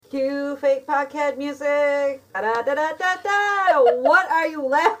Cue fake podcast music. Da, da, da, da, da, da. What are you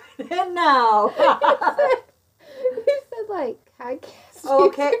laughing at now? You said like podcast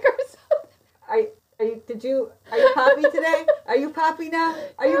Okay. music or something. Are you poppy today? Are you poppy now?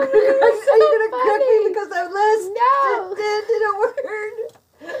 Are you Oh, gonna you're so correct me funny. because I last No. did a word?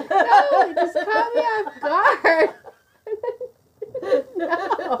 No, it just caught me off guard. No.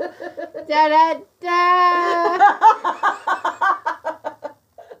 Da da da.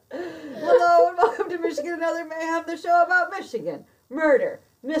 Hello and welcome to Michigan Another Mayhem, the show about Michigan, murder,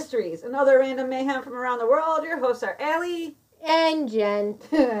 mysteries, and other random mayhem from around the world. Your hosts are Allie, And Jen.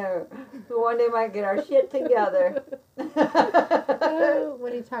 who one day might get our shit together. Oh,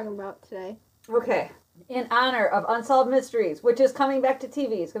 what are you talking about today? Okay. In honor of Unsolved Mysteries, which is coming back to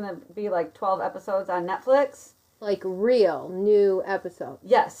TV. It's going to be like 12 episodes on Netflix. Like real new episode.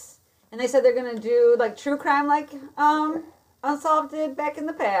 Yes. And they said they're going to do like true crime like Unsolved did back in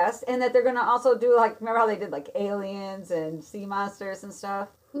the past. And that they're going to also do like, remember how they did like aliens and sea monsters and stuff?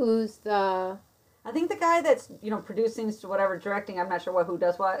 Who's the... I think the guy that's, producing, whatever, directing, I'm not sure who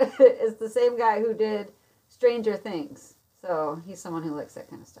does what, is the same guy who did Stranger Things. So he's someone who likes that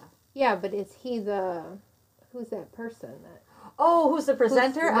kind of stuff. Yeah, but is he the... Who's that person? Oh, who's the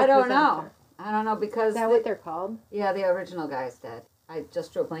presenter? Who's the I don't presenter? know. I don't know because... Is that what they're called? Yeah, the original guy's dead. I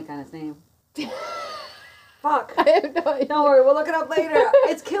just drew a blank on his name. Fuck. I have no idea. Don't worry, we'll look it up later.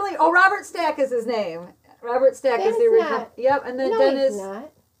 It's killing... Oh, Robert Stack is his name. Robert Stack is the That's original... not- Yep, and then No, Dennis... he's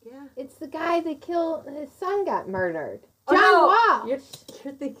not. Yeah. It's the guy that killed... His son got murdered. Oh, John no. Walsh.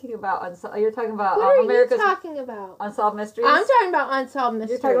 You're thinking about... You're talking about What are America's you talking about? Unsolved Mysteries? I'm talking about Unsolved You're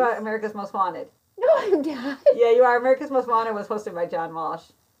Mysteries. talking about America's Most Wanted. No, I'm not. Yeah, you are. America's Most Wanted was hosted by John Walsh.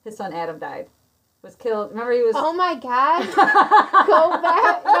 His son Adam died. Was killed. Remember he was... Oh my God. Go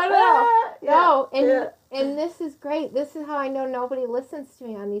back. No. Yeah. And this is great. This is how I know nobody listens to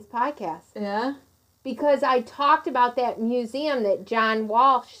me on these podcasts. Yeah? Because I talked about that museum that John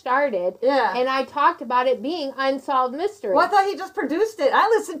Walsh started. Yeah. And I talked about it being Unsolved Mysteries. Well, I thought he just produced it. I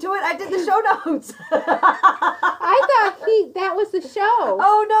listened to it. I did the show notes. I thought that was the show.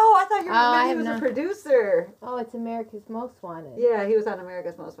 Oh, no. I thought you I meant he have was no- a producer. Oh, it's America's Most Wanted. Yeah, he was on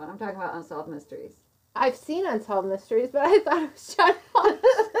America's Most Wanted. I'm talking about Unsolved Mysteries. I've seen Unsolved Mysteries, but I thought it was John Walsh.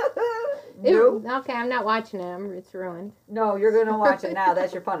 No. Okay, I'm not watching it. It's ruined. No, you're going to watch it now.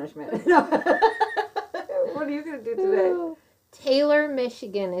 That's your punishment. What are you going to do today? Taylor,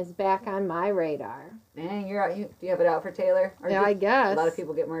 Michigan is back on my radar. Man, you're out. Do you have it out for Taylor? Or Yeah, I guess. A lot of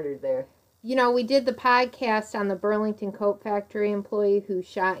people get murdered there. You know, we did the podcast on the Burlington Coat Factory employee who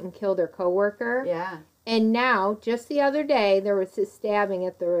shot and killed her coworker. Yeah. And now, just the other day, there was a stabbing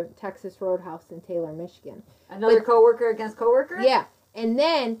at the Texas Roadhouse in Taylor, Michigan. Another coworker against coworker? Yeah. And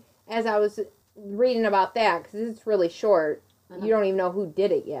then, as I was reading about that, because it's really short, you don't even know who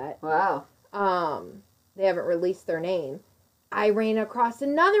did it yet. Wow. They haven't released their name. I ran across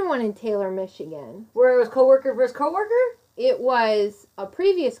another one in Taylor, Michigan. Where it was coworker versus coworker? It was a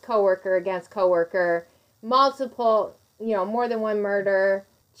previous coworker against coworker, multiple, more than one murder,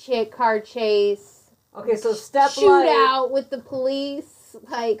 car chase. Okay, so step shootout with the police,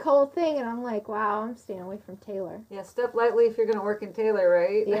 whole thing. And I'm like, wow, I'm staying away from Taylor. Yeah, step lightly if you're going to work in Taylor,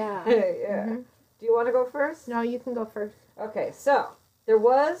 right? Yeah. Yeah. Mm-hmm. Do you want to go first? No, you can go first. Okay, so there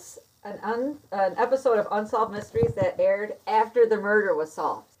was an episode of Unsolved Mysteries that aired after the murder was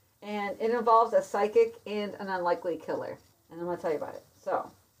solved. And it involves a psychic and an unlikely killer. And I'm going to tell you about it. So,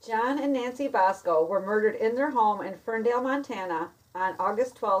 John and Nancy Bosco were murdered in their home in Ferndale, Montana on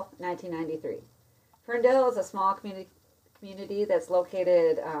August 12, 1993. Ferndale is a small community that's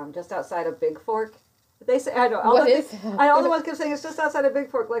located just outside of Big Fork. They say, I know, What is that? I all the ones kept saying it's just outside of Big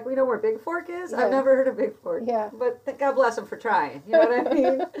Fork. Like, we know where Big Fork is? Yeah. I've never heard of Big Fork. Yeah. But God bless them for trying. You know what I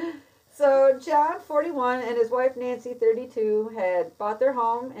mean? So John, 41, and his wife Nancy, 32, had bought their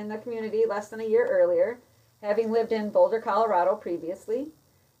home in the community less than a year earlier, having lived in Boulder, Colorado previously.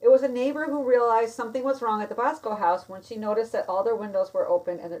 It was a neighbor who realized something was wrong at the Bosco house when she noticed that all their windows were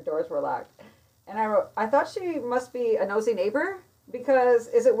open and their doors were locked. And I thought she must be a nosy neighbor, because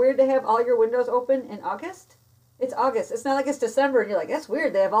is it weird to have all your windows open in August? It's August. It's not like it's December and you're like, that's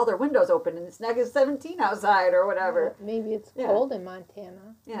weird. They have all their windows open and it's negative 17 outside or whatever. Maybe it's Yeah. cold in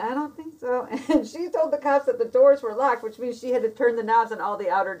Montana. Yeah, I don't think so. And she told the cops that the doors were locked, which means she had to turn the knobs on all the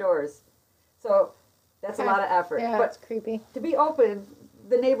outer doors. So that's a lot of effort. Yeah, But it's creepy. to be open,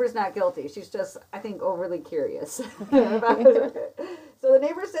 the neighbor's not guilty. She's just, I think, overly curious about it. So the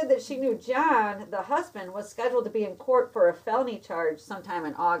neighbor said that she knew John, the husband, was scheduled to be in court for a felony charge sometime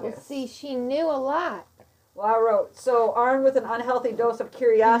in August. Well, see, she knew a lot. Well, I wrote, so armed with an unhealthy dose of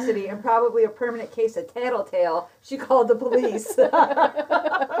curiosity and probably a permanent case of tattletale, she called the police.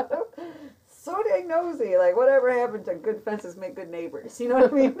 nosy. Like, whatever happened to good fences make good neighbors? You know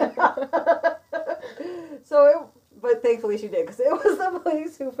what I mean? But thankfully she did, because it was the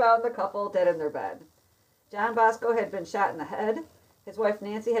police who found the couple dead in their bed. John Bosco had been shot in the head. His wife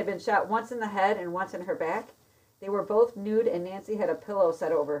Nancy had been shot once in the head and once in her back. They were both nude, and Nancy had a pillow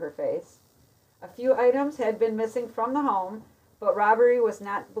set over her face. A few items had been missing from the home, but robbery was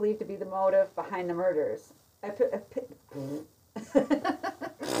not believed to be the motive behind the murders.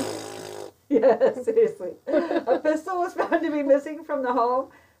 Yeah, seriously. A pistol was found to be missing from the home,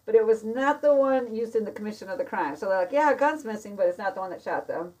 but it was not the one used in the commission of the crime. So they're like, yeah, a gun's missing, but it's not the one that shot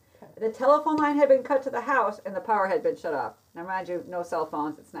them. The telephone line had been cut to the house, and the power had been shut off. Now, mind you, no cell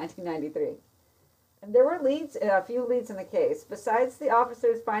phones. It's 1993. And there were a few leads in the case. Besides the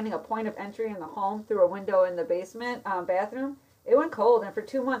officers finding a point of entry in the home through a window in the basement bathroom, it went cold, and for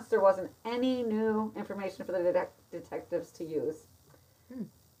 2 months there wasn't any new information for the detectives to use.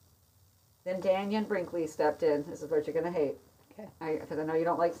 Then Daniel Brinkley stepped in. This is what you're going to hate. Okay. Because I know you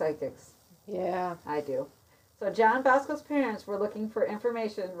don't like psychics. Yeah. I do. So John Bosco's parents were looking for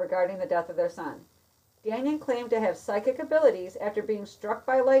information regarding the death of their son. Daniel claimed to have psychic abilities after being struck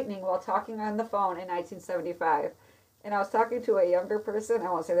by lightning while talking on the phone in 1975. And I was talking to a younger person.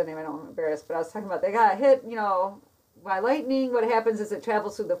 I won't say the name, I don't want to embarrass, but I was talking about they got hit, by lightning. What happens is it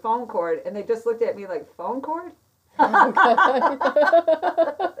travels through the phone cord. And they just looked at me like, phone cord?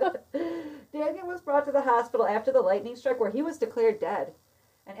 Daniel was brought to the hospital after the lightning struck, where he was declared dead.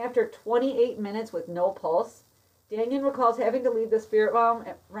 And after 28 minutes with no pulse, Daniel recalls having to leave the spirit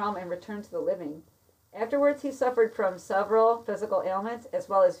realm and return to the living. Afterwards, he suffered from several physical ailments as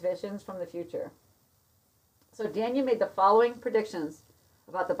well as visions from the future. So Daniel made the following predictions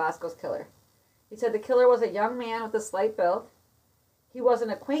about the Bosco's killer. He said the killer was a young man with a slight build. He was an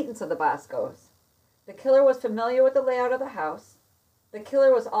acquaintance of the Boscos. The killer was familiar with the layout of the house. The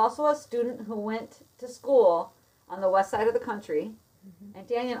killer was also a student who went to school on the west side of the country. And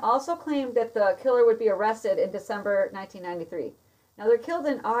Daniel also claimed that the killer would be arrested in December 1993. Now, they're killed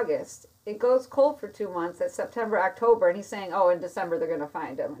in August. It goes cold for 2 months. It's September, October, and he's saying, in December they're going to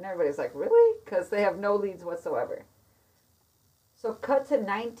find him. And everybody's like, really? Because they have no leads whatsoever. So cut to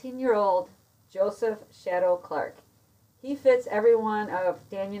 19-year-old Joseph Shadow Clark. He fits every one of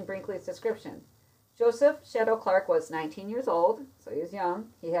Daniel Brinkley's description. Joseph Shadow Clark was 19 years old, so he was young.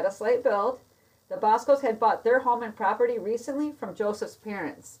 He had a slight build. The Boscos had bought their home and property recently from Joseph's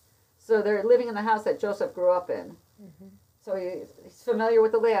parents. So they're living in the house that Joseph grew up in. So he's familiar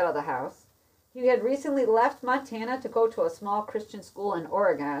with the layout of the house. He had recently left Montana to go to a small Christian school in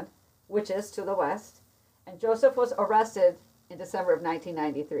Oregon, which is to the west. And Joseph was arrested in December of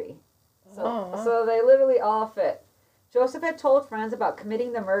 1993. So they literally all fit. Joseph had told friends about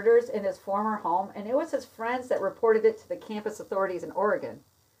committing the murders in his former home, and it was his friends that reported it to the campus authorities in Oregon.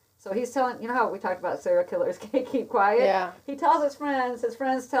 So he's telling, how we talked about serial killers can't keep quiet? Yeah. He tells his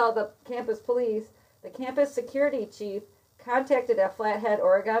friends tell the campus police. The campus security chief contacted a Flathead,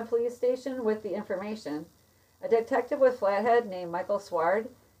 Oregon police station with the information. A detective with Flathead named Michael Sward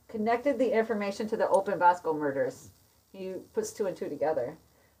connected the information to the Open Bosco murders. He puts 2 and 2 together.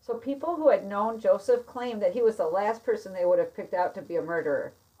 So people who had known Joseph claimed that he was the last person they would have picked out to be a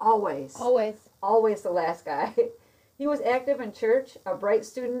murderer. Always. Always the last guy. He was active in church, a bright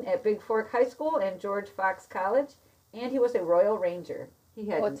student at Big Fork High School and George Fox College, and he was a Royal Ranger.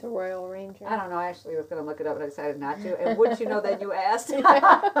 What's a Royal Ranger? I don't know. I actually was going to look it up, but I decided not to. And wouldn't you know that you asked? He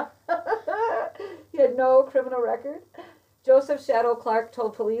had no criminal record. Joseph Shadow Clark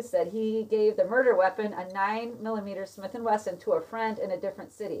told police that he gave the murder weapon, a 9mm Smith & Wesson, to a friend in a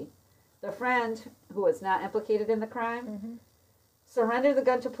different city. The friend, who was not implicated in the crime, surrendered the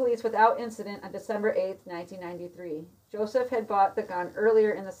gun to police without incident on December 8th, 1993. Joseph had bought the gun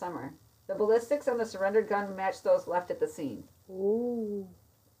earlier in the summer. The ballistics on the surrendered gun matched those left at the scene. Ooh.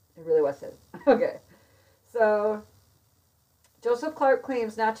 It really was his. Okay. So, Joseph Clark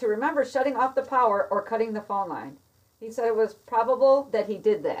claims not to remember shutting off the power or cutting the phone line. He said it was probable that he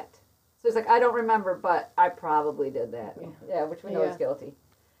did that. So he's like, I don't remember, but I probably did that. Yeah, which we know is guilty.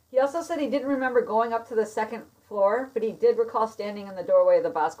 He also said he didn't remember going up to the second floor, but he did recall standing in the doorway of the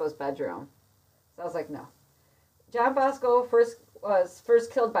Bosco's bedroom. So I was like, no. John Bosco was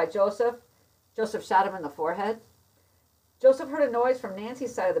first killed by Joseph. Joseph shot him in the forehead. Joseph heard a noise from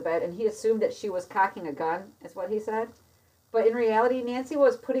Nancy's side of the bed, and he assumed that she was cocking a gun, is what he said. But in reality, Nancy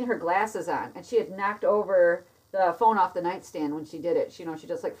was putting her glasses on, and she had knocked over the phone off the nightstand when she did it. She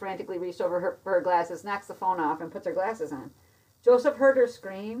just frantically reached over for her glasses, knocks the phone off, and puts her glasses on. Joseph heard her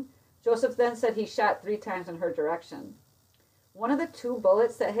scream. Joseph then said he shot 3 times in her direction. One of the 2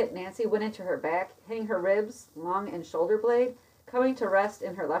 bullets that hit Nancy went into her back, hitting her ribs, lung, and shoulder blade, coming to rest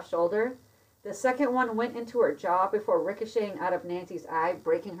in her left shoulder. The second one went into her jaw before ricocheting out of Nancy's eye,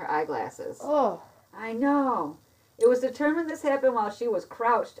 breaking her eyeglasses. Oh. I know. It was determined this happened while she was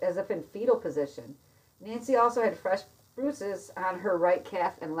crouched as if in fetal position. Nancy also had fresh bruises on her right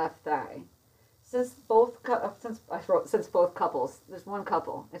calf and left thigh. Since both couples, there's one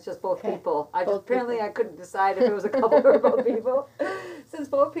couple. It's just both people. Apparently I couldn't decide if it was a couple or both people. Since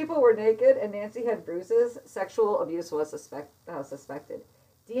both people were naked and Nancy had bruises, sexual abuse was suspected.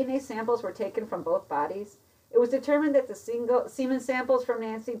 DNA samples were taken from both bodies. It was determined that the semen samples from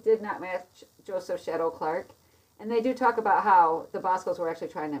Nancy did not match Joseph Shadow Clark, and they do talk about how the Boscos were actually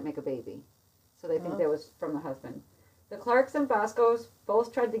trying to make a baby, so they think that was from the husband. The Clarks and Boscos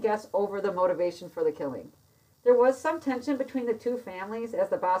both tried to guess over the motivation for the killing. There was some tension between the two families as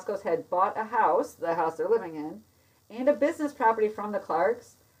the Boscos had bought a house, the house they're living in, and a business property from the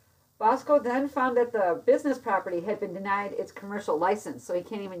Clarks. Bosco then found that the business property had been denied its commercial license, so he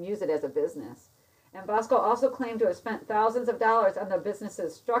can't even use it as a business. And Bosco also claimed to have spent thousands of dollars on the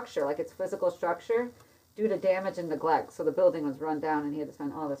business's structure, like its physical structure, due to damage and neglect. So the building was run down and he had to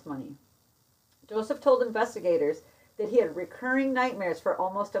spend all this money. Joseph told investigators that he had recurring nightmares for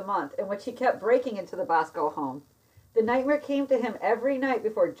almost a month, in which he kept breaking into the Bosco home. The nightmare came to him every night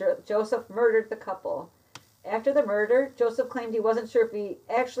before Joseph murdered the couple. After the murder, Joseph claimed he wasn't sure if he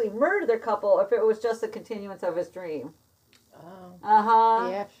actually murdered the couple or if it was just a continuance of his dream. Oh. Uh-huh.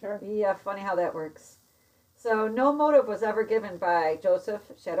 Yeah, sure. Yeah, funny how that works. So no motive was ever given by Joseph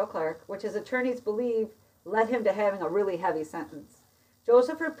Shadow Clark, which his attorneys believe led him to having a really heavy sentence.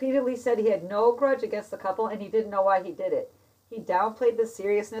 Joseph repeatedly said he had no grudge against the couple and he didn't know why he did it. He downplayed the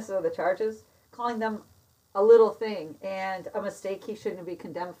seriousness of the charges, calling them a little thing and a mistake he shouldn't be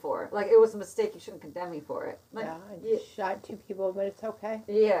condemned for. Like, it was a mistake, you shouldn't condemn me for it. Like, yeah, I just shot 2 people, but it's okay.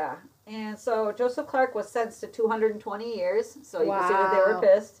 Yeah. And so Joseph Clark was sentenced to 220 years, so you can see that they were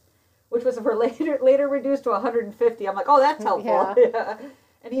pissed, which was later reduced to 150. I'm like, oh, that's helpful. Yeah.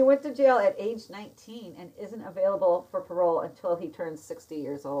 And he went to jail at age 19 and isn't available for parole until he turns 60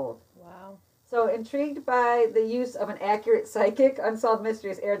 years old. Wow. So, intrigued by the use of an accurate psychic, Unsolved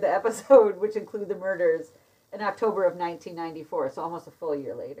Mysteries aired the episode, which included the murders, in October of 1994, so almost a full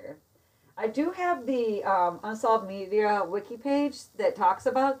year later. I do have the Unsolved Media wiki page that talks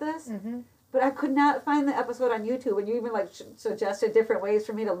about this, but I could not find the episode on YouTube, and you even suggested different ways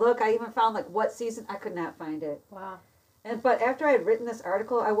for me to look. I even found what season. I could not find it. Wow. But after I had written this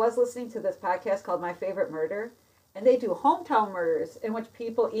article, I was listening to this podcast called My Favorite Murder, and they do hometown murders in which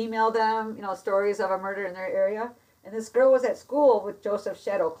people email them, stories of a murder in their area. And this girl was at school with Joseph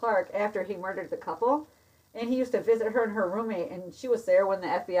Shadow Clark after he murdered the couple, and he used to visit her and her roommate, and she was there when the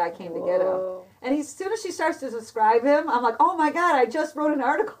FBI came to get him. And as soon as she starts to describe him, I'm like, oh my God, I just wrote an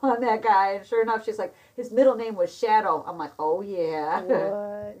article on that guy. And sure enough, she's like, his middle name was Shadow. I'm like, oh yeah.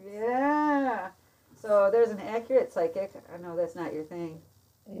 What? Yeah. So there's an accurate psychic. I know that's not your thing.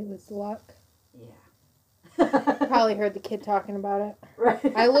 It was luck. Yeah. Probably heard the kid talking about it.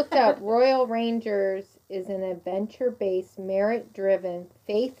 Right. I looked up Royal Rangers is an adventure-based, merit-driven,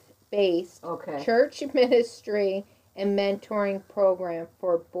 faith-based church ministry and mentoring program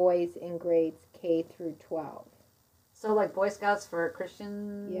for boys in grades K through 12. So like Boy Scouts for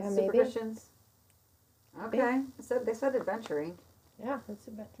Christians? Yeah, super maybe. Christians? Okay. They said adventuring. Yeah, it's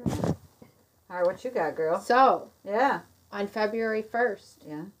adventuring. All right, what you got, girl? So, yeah, on February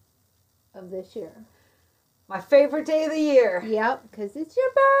 1st of this year. My favorite day of the year. Yep, because it's your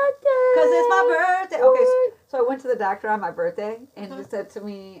birthday. Because it's my birthday. Okay, so I went to the doctor on my birthday, and he said to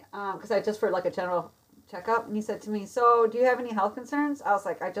me, because I just for like a general checkup, and he said to me, so do you have any health concerns? I was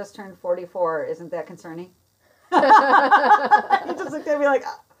like, I just turned 44. Isn't that concerning? He just looked at me like,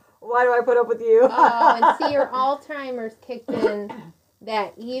 why do I put up with you? Oh, and see, your Alzheimer's kicked in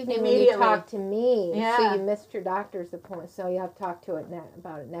that evening when you talked to me. Yeah. So you missed your doctor's appointment. So you have to talk to it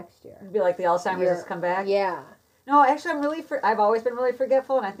about it next year. It'd be like the Alzheimer's has come back. Yeah. No, actually, I've always been really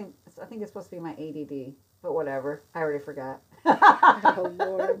forgetful, and I think it's supposed to be my ADD. But whatever, I already forgot. Oh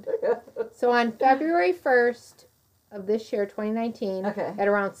Lord. So on February 1st of this year, 2019, at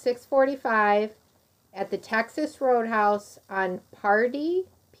around 6:45, at the Texas Roadhouse on Pardee,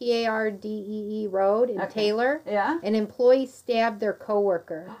 Pardee Road in Taylor, an employee stabbed their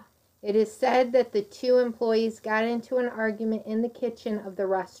coworker. It is said that the two employees got into an argument in the kitchen of the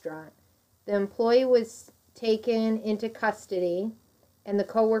restaurant. The employee was taken into custody, and the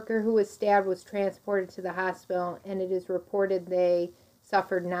coworker who was stabbed was transported to the hospital, and it is reported they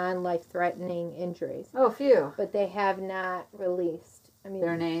suffered non-life-threatening injuries. Oh, phew. But they have not released. I mean,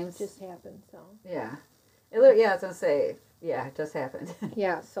 their names? It just happened, so. Yeah. I was going to say, yeah, it just happened.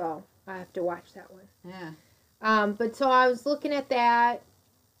 Yeah, so I have to watch that one. Yeah. But so I was looking at that,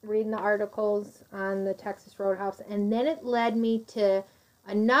 reading the articles on the Texas Roadhouse, and then it led me to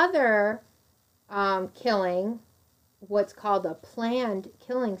another killing, what's called a planned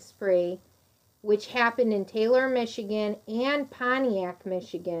killing spree, which happened in Taylor, Michigan and Pontiac,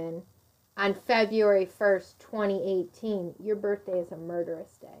 Michigan on February 1st, 2018. Your birthday is a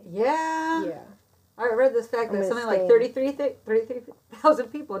murderous day. Yeah. Yeah. I read this fact that something like 33,000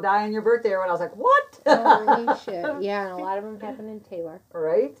 people die on your birthday, and I was like, what? Holy shit. Yeah, and a lot of them happen in Taylor.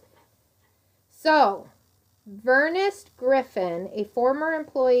 Right. So, Vernest Griffin, a former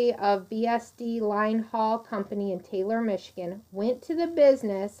employee of BSD Line Haul Company in Taylor, Michigan, went to the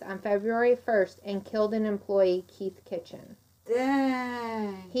business on February 1st and killed an employee, Keith Kitchen.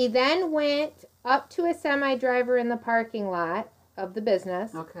 Dang. He then went up to a semi-driver in the parking lot of the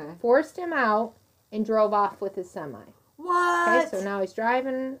business, forced him out, and drove off with his semi. What? Okay, so now he's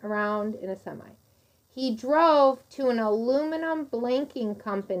driving around in a semi. He drove to an aluminum blanking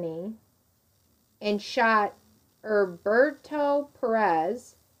company and shot Herberto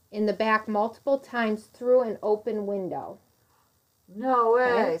Perez in the back multiple times through an open window. No way.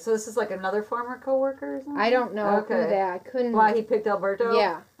 Okay. So this is like another former coworker or something? I don't know who that. I couldn't. Why he picked Alberto?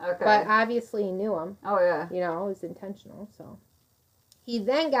 Yeah. Okay. But obviously he knew him. Oh, yeah. You know, it was intentional, so. He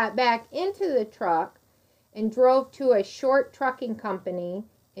then got back into the truck and drove to a short trucking company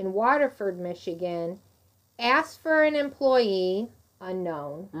in Waterford, Michigan, asked for an employee,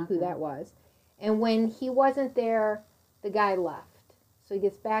 unknown who that was, and when he wasn't there, the guy left. So he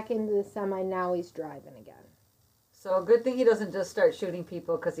gets back into the semi, now he's driving again. So a good thing he doesn't just start shooting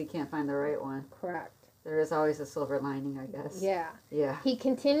people because he can't find the right one. Correct. There is always a silver lining, I guess. Yeah. Yeah. He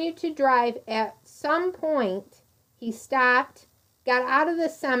continued to drive. At some point, he stopped, got out of the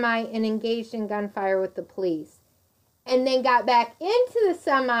semi, and engaged in gunfire with the police. And then got back into the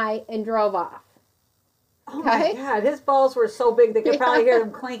semi and drove off. Oh my God, his balls were so big they could probably hear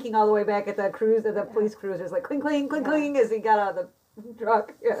them clanking all the way back at the police cruisers, like clink, clink, clink, clink, as he got out of the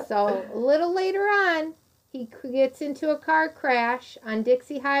truck. Yeah. So a little later on, he gets into a car crash on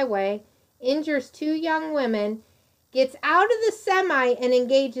Dixie Highway, injures 2 young women, gets out of the semi, and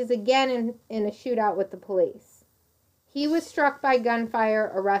engages again in a shootout with the police. He was struck by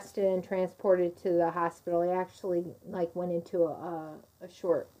gunfire, arrested, and transported to the hospital. He actually went into a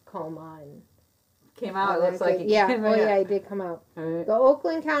short coma and came out. It looks like he came out. Yeah, he did come out. Right. The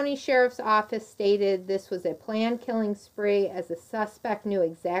Oakland County Sheriff's Office stated this was a planned killing spree as the suspect knew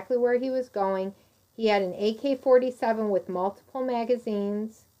exactly where he was going. He had an AK-47 with multiple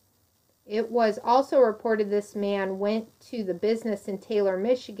magazines. It was also reported this man went to the business in Taylor,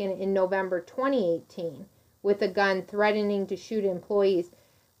 Michigan in November 2018 with a gun threatening to shoot employees,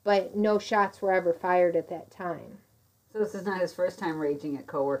 but no shots were ever fired at that time. So this is not his first time raging at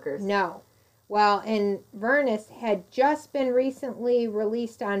coworkers? No. Well, and Vernest had just been recently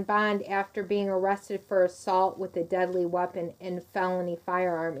released on bond after being arrested for assault with a deadly weapon and felony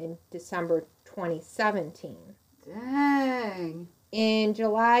firearm in December 2017. Dang. In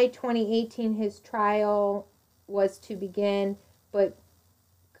July 2018, his trial was to begin, but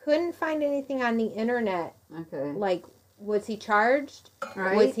couldn't find anything on the internet. Okay. Like, was he charged?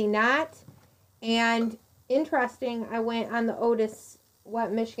 Right. Was he not? And interesting, I went on the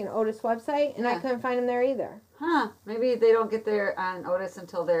Michigan Otis website, and I couldn't find him there either. Huh. Maybe they don't get there on Otis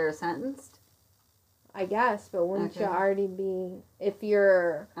until they're sentenced? I guess, but wouldn't you already be, if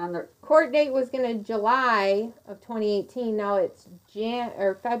your court date was going to July of 2018, now it's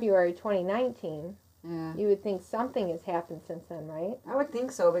February 2019. Yeah. You would think something has happened since then, right? I would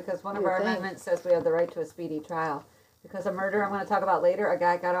think so, because one of our amendments says we have the right to a speedy trial. Because a murder I'm going to talk about later, a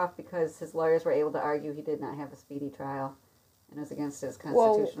guy got off because his lawyers were able to argue he did not have a speedy trial. And it was against his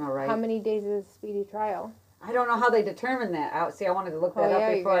constitutional right. How many days is a speedy trial? I don't know how they determine that. I wanted to look that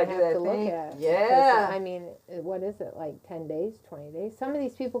up before I do that thing. Look at. Yeah. I mean, what is it, like 10 days, 20 days? Some of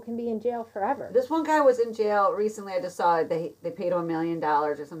these people can be in jail forever. This one guy was in jail recently. I just saw they paid him $1 million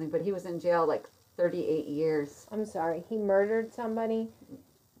or something, but he was in jail like 38 years. I'm sorry. He murdered somebody?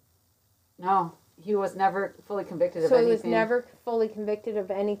 No. He was never fully convicted of anything. So he was never fully convicted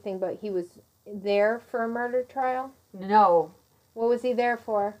of anything, but he was there for a murder trial? No. What was he there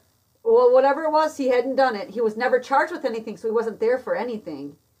for? Well, whatever it was, he hadn't done it. He was never charged with anything, so he wasn't there for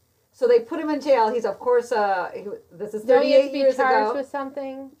anything. So they put him in jail. He's, of course, this is 38 years ago. Don't he have to be charged with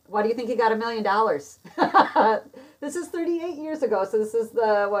something? Why do you think he got $1 million? This is 38 years ago, so this is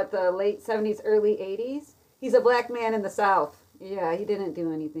the late 70s, early 80s. He's a black man in the South. Yeah, he didn't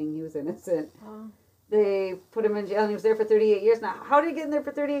do anything. He was innocent. Oh. They put him in jail, and he was there for 38 years. Now, how did he get in there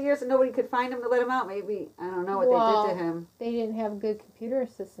for 38 years and nobody could find him to let him out? Maybe, I don't know what they did to him. They didn't have good computer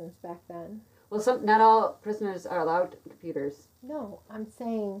systems back then. Well, not all prisoners are allowed computers. No, I'm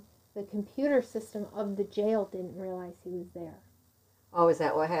saying the computer system of the jail didn't realize he was there. Oh, is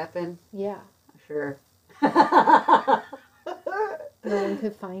that what happened? Yeah. Sure. No one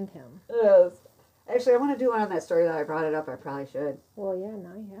could find him. Yes. Actually, I want to do one on that story that I brought it up. I probably should. Well, yeah,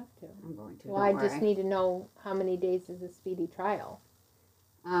 now you have to. I'm going to. Well, I just need to know how many days is a speedy trial.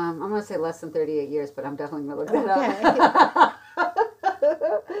 I'm going to say less than 38 years, but I'm definitely going to look that up.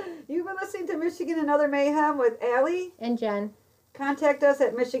 You've been listening to Michigan and Other Mayhem with Allie and Jen. Contact us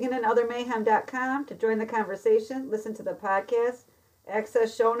at michiganandothermayhem.com to join the conversation, listen to the podcast,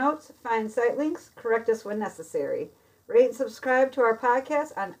 access show notes, find site links, correct us when necessary. Rate and subscribe to our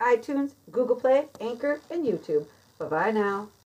podcast on iTunes, Google Play, Anchor, and YouTube. Bye-bye now.